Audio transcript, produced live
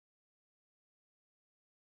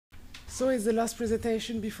So it's the last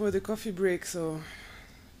presentation before the coffee break, so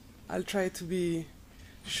I'll try to be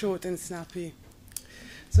short and snappy.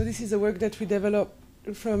 So this is a work that we developed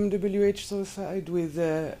from WHO side with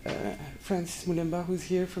Francis Mulemba, who's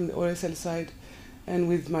here from the OSL side, and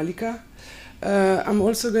with Malika. I'm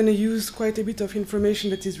also going to use quite a bit of information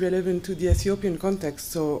that is relevant to the Ethiopian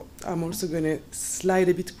context, so I'm also going to slide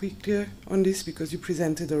a bit quicker on this because you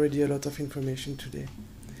presented already a lot of information today.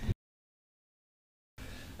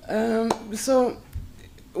 So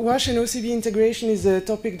WASH and OCB integration is a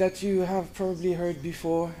topic that you have probably heard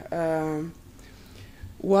before.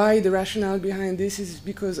 Why the rationale behind this is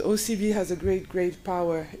because OCB has a great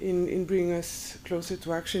power in bringing us closer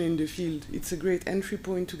to action in the field. It's a great entry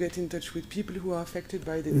point to get in touch with people who are affected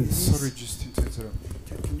by the disease. Sorry, Justine, to interrupt.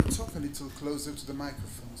 Can you talk a little closer to the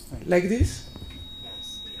microphones? Thank you. Like this?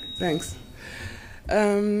 Thanks.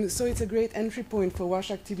 So it's a great entry point for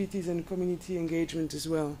WASH activities and community engagement as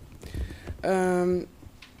well.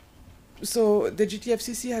 So the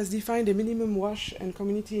GTFCC has defined a minimum WASH and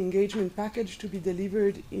community engagement package to be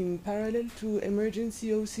delivered in parallel to emergency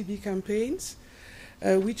OCB campaigns,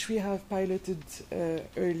 which we have piloted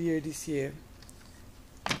earlier this year.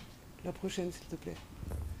 La prochaine, s'il te plaît.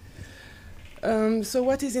 So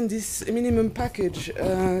what is in this minimum package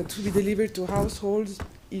to be delivered to households?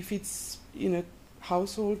 If it's in a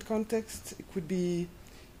household context, it could be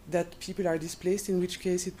that people are displaced, in which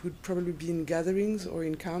case it would probably be in gatherings or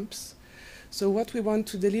in camps. So what we want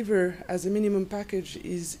to deliver as a minimum package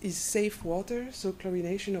is safe water, so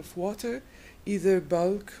chlorination of water, either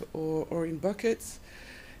bulk or in buckets,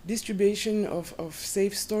 distribution of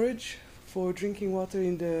safe storage for drinking water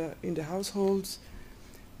in the households,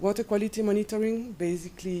 water quality monitoring,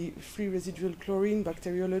 basically free residual chlorine.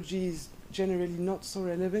 Bacteriology is generally not so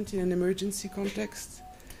relevant in an emergency context.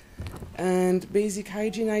 And basic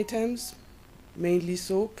hygiene items, mainly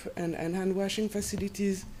soap and hand washing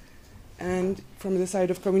facilities, and from the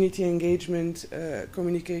side of community engagement,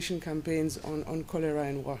 communication campaigns on cholera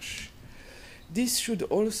and WASH. This should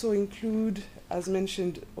also include, as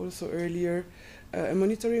mentioned also earlier, a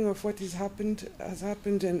monitoring of what has happened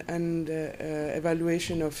and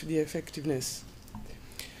evaluation of the effectiveness.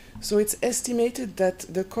 So it's estimated that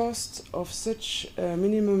the cost of such a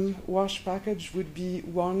minimum WASH package would be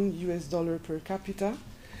 $1 per capita,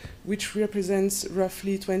 which represents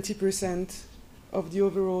roughly 20% of the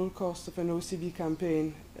overall cost of an OCB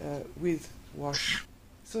campaign with WASH.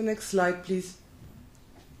 So next slide, please.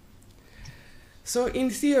 So in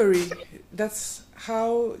theory, that's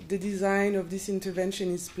how the design of this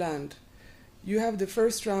intervention is planned. You have the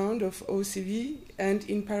first round of OCB, and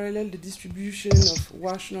in parallel the distribution of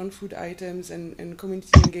WASH non-food items and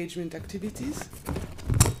community engagement activities.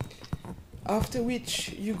 After which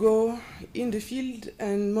you go in the field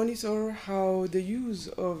and monitor how the use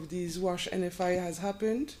of these WASH NFI has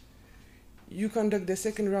happened. You conduct the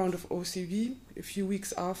second round of OCB a few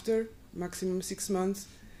weeks after, maximum 6 months,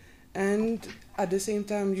 and at the same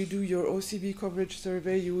time you do your OCB coverage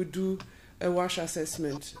survey, you would do a WASH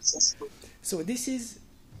assessment. So this is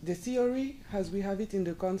the theory as we have it in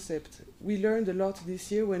the concept. We learned a lot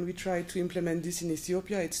this year when we tried to implement this in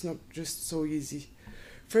Ethiopia. It's not just so easy.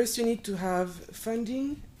 First, you need to have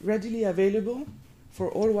funding readily available for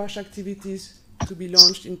all WASH activities to be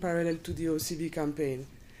launched in parallel to the OCB campaign.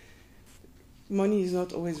 Money is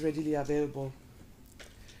not always readily available.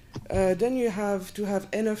 Then you have to have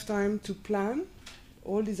enough time to plan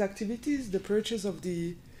all these activities, the purchase of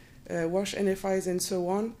the WASH NFIs and so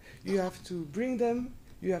on. You have to bring them,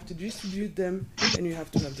 you have to distribute them, and you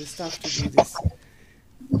have to have the staff to do this.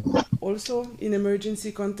 Also, in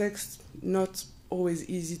emergency context, not always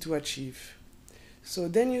easy to achieve. So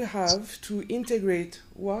then you have to integrate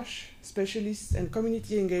WASH specialists and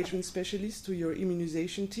community engagement specialists to your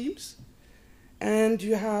immunization teams, and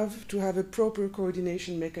you have to have a proper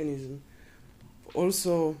coordination mechanism,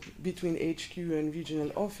 also between HQ and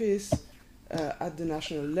regional office, at the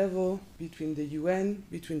national level, between the UN,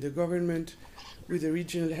 between the government, with the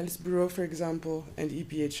regional health bureau, for example, and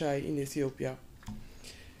EPHI in Ethiopia.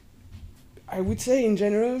 I would say in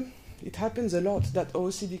general, it happens a lot that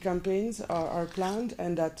OCD campaigns are planned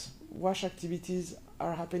and that WASH activities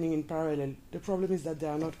are happening in parallel. The problem is that they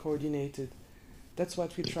are not coordinated. That's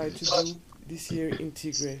what we tried to do this year in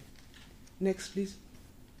Tigray. Next, please.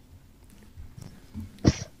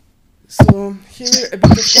 So here a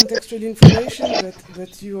bit of contextual information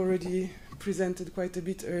that you already presented quite a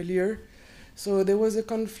bit earlier. So there was a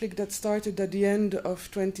conflict that started at the end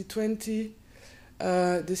of 2020.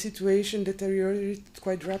 The situation deteriorated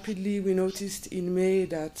quite rapidly. We noticed in May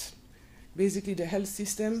that basically the health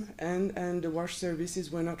system and the wash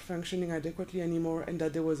services were not functioning adequately anymore, and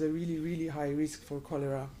that there was a really, really high risk for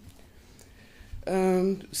cholera.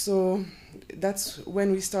 So that's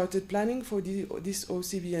when we started planning for this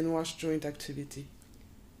OCB and WASH joint activity.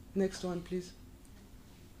 Next one, please.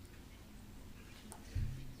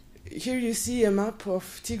 Here you see a map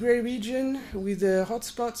of Tigray region with the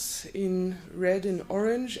hotspots in red and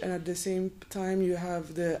orange, and at the same time you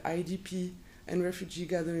have the IDP and refugee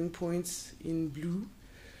gathering points in blue.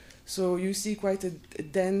 So you see quite a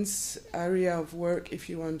dense area of work if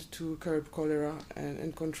you want to curb cholera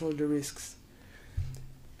and control the risks.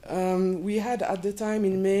 We had at the time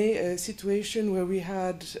in May a situation where we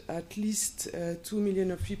had at least 2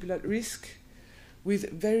 million of people at risk,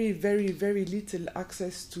 with very, very, very little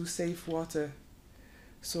access to safe water.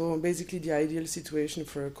 So basically the ideal situation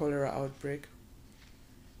for a cholera outbreak.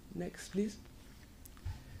 Next, please.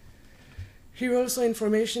 Here also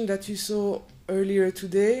information that you saw earlier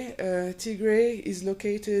today. Tigray is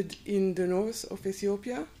located in the north of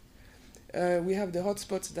Ethiopia. We have the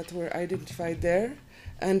hotspots that were identified there.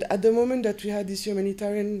 And at the moment that we had this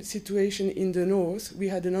humanitarian situation in the north, we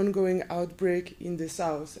had an ongoing outbreak in the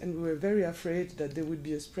south, and we were very afraid that there would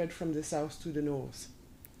be a spread from the south to the north.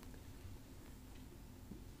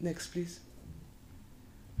 Next, please.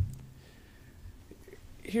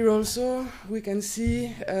 Here also we can see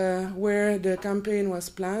where the campaign was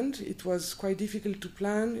planned. It was quite difficult to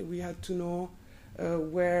plan. We had to know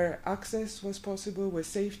where access was possible, where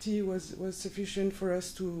safety was sufficient for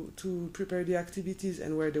us to prepare the activities,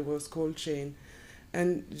 and where there was cold chain.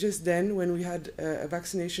 And just then, when we had a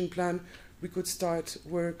vaccination plan, we could start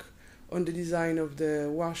work on the design of the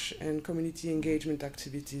WASH and community engagement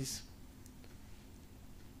activities.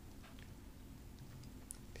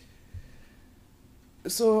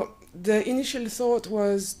 So the initial thought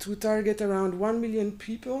was to target around 1 million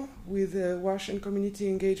people with WASH and community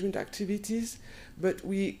engagement activities, but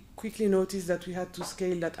we quickly noticed that we had to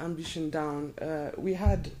scale that ambition down. We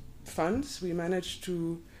had funds. We managed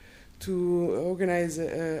to organize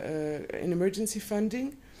an emergency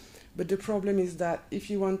funding, but the problem is that if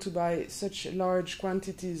you want to buy such large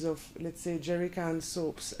quantities of, let's say, jerry cans,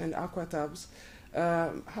 soaps, and aqua tubs,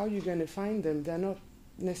 how are you going to find them? They're not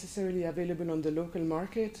necessarily available on the local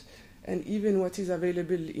market, and even what is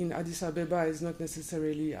available in Addis Ababa is not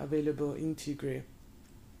necessarily available in Tigray.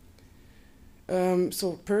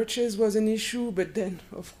 So purchase was an issue, but then,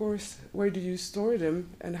 of course, where do you store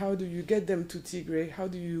them, and how do you get them to Tigray? How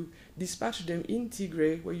do you dispatch them in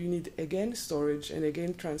Tigray, where you need, again, storage and,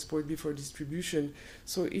 again, transport before distribution?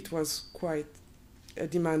 So it was quite a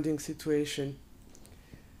demanding situation.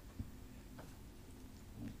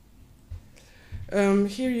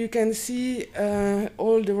 Here you can see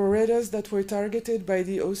all the Roredas that were targeted by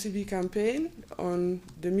the OCB campaign on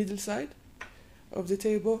the middle side of the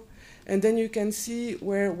table. And then you can see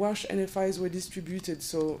where WASH NFIs were distributed.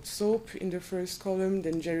 So soap in the first column,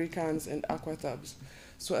 then jerry cans and aqua tubs.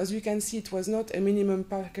 So as you can see, it was not a minimum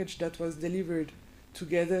package that was delivered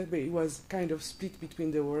together, but it was kind of split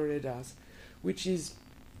between the Roredas, which is,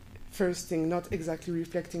 first thing, not exactly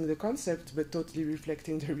reflecting the concept, but totally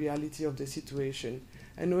reflecting the reality of the situation.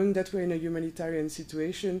 And knowing that we're in a humanitarian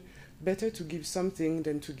situation, better to give something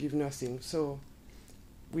than to give nothing. So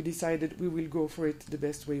we decided we will go for it the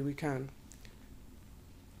best way we can.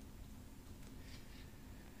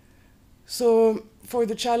 So for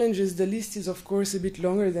the challenges, the list is of course a bit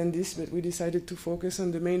longer than this, but we decided to focus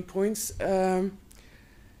on the main points.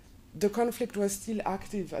 The conflict was still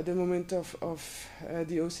active at the moment of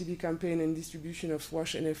the OCB campaign and distribution of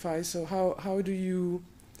WASH NFI. So how do you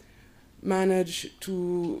manage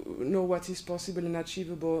to know what is possible and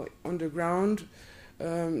achievable on the ground?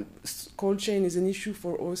 Cold chain is an issue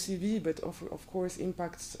for OCB, but of course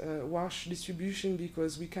impacts WASH distribution,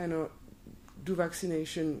 because we cannot do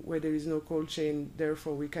vaccination where there is no cold chain.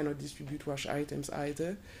 Therefore, we cannot distribute WASH items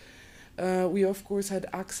either. We, of course, had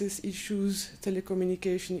access issues,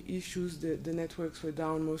 telecommunication issues. The networks were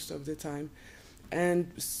down most of the time.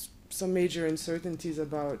 And some major uncertainties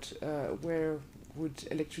about where would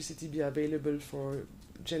electricity be available for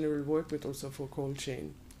general work, but also for cold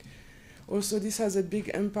chain. Also, this has a big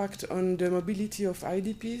impact on the mobility of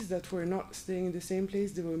IDPs that were not staying in the same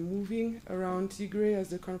place. They were moving around Tigray as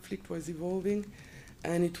the conflict was evolving.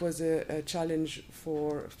 And it was a challenge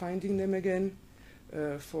for finding them again.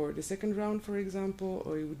 For the second round, for example,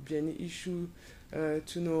 or it would be an issue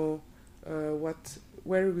to know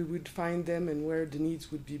where we would find them and where the needs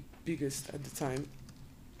would be biggest at the time.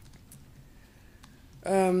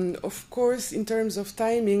 Of course, in terms of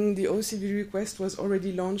timing, the OCV request was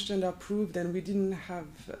already launched and approved, and we didn't have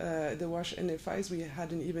the WASH NFIs. We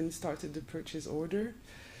hadn't even started the purchase order.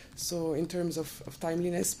 So in terms of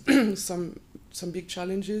timeliness, some big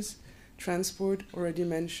challenges. Transport, already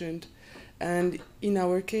mentioned. And in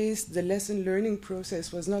our case, the lesson learning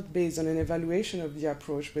process was not based on an evaluation of the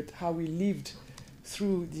approach, but how we lived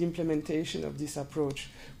through the implementation of this approach.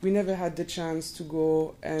 We never had the chance to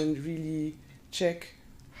go and really check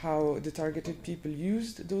how the targeted people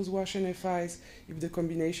used those WASH NFIs, if the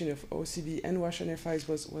combination of OCB and WASH NFIs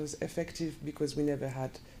was effective, because we never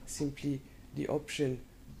had simply the option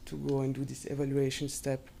to go and do this evaluation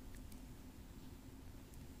step.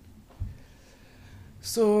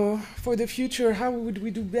 So for the future, how would we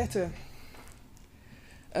do better?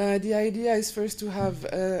 The idea is first to have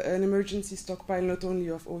an emergency stockpile not only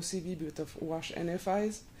of OCB but of WASH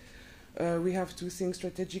NFIs. We have to think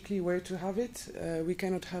strategically where to have it. We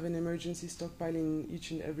cannot have an emergency stockpile in each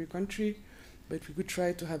and every country, but we could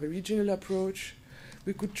try to have a regional approach.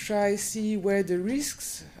 We could try see where the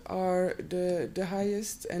risks are the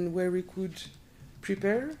highest and where we could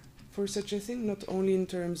prepare for such a thing, not only in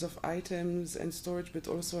terms of items and storage, but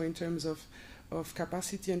also in terms of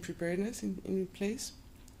capacity and preparedness in place.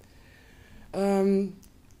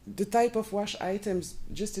 The type of WASH items,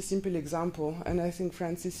 just a simple example, and I think,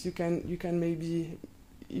 Francis, you can maybe,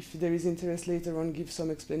 if there is interest later on, give some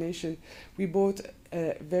explanation. We bought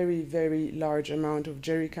a very, very large amount of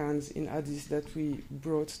jerry cans in Addis that we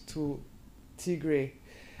brought to Tigray,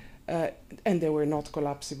 and they were not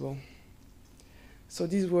collapsible. So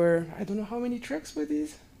these were, I don't know how many trucks were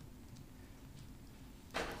these?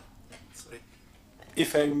 Sorry.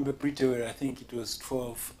 If I remember pretty well, I think it was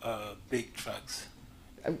 12 big trucks.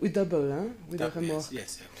 With double, huh? With a remorque.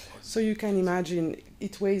 Yes. So you can imagine,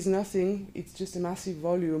 it weighs nothing, it's just a massive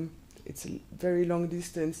volume, it's a very long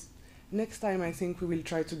distance. Next time I think we will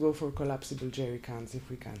try to go for collapsible jerry cans if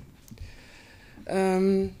we can.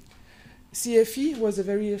 CFE was a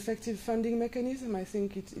very effective funding mechanism. I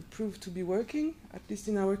think it proved to be working, at least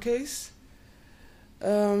in our case.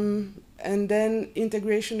 And then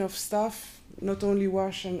integration of staff, not only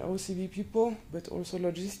WASH and OCB people, but also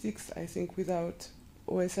logistics. I think without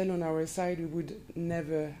OSL on our side, we would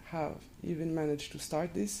never have even managed to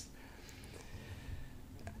start this.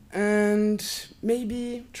 And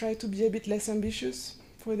maybe try to be a bit less ambitious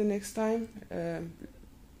for the next time.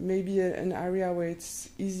 Maybe an area where it's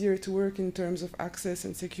easier to work in terms of access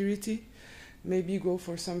and security. Maybe go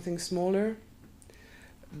for something smaller.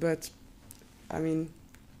 But, I mean,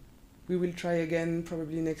 we will try again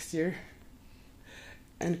probably next year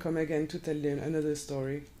and come again to tell them another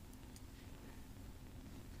story.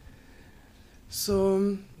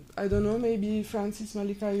 So, I don't know, maybe Francis,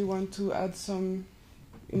 Malika, you want to add some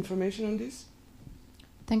information on this?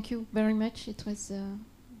 Thank you very much. It was a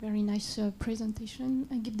very nice presentation.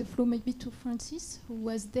 I give the floor maybe to Francis, who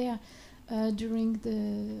was there during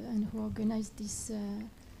and who organized this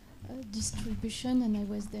distribution, and I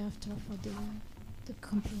was there after for the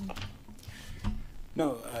campaign.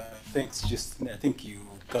 No, thanks, Justine. I think you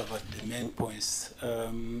covered the main points.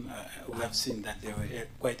 We have seen that there were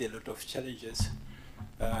quite a lot of challenges.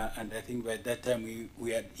 And I think by that time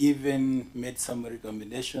we had even made some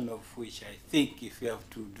recommendation, of which I think if we have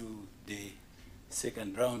to do the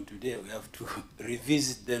second round today, we have to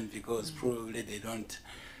revisit them, because probably they don't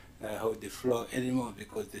hold the floor anymore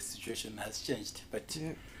because the situation has changed. But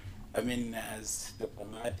yeah. I mean, as Dr.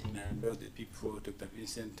 Martin and all the people, Dr.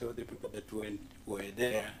 Vincent, all the people that were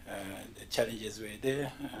there, the challenges were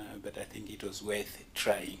there, but I think it was worth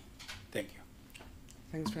trying. Thank you.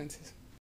 Thanks, Francis.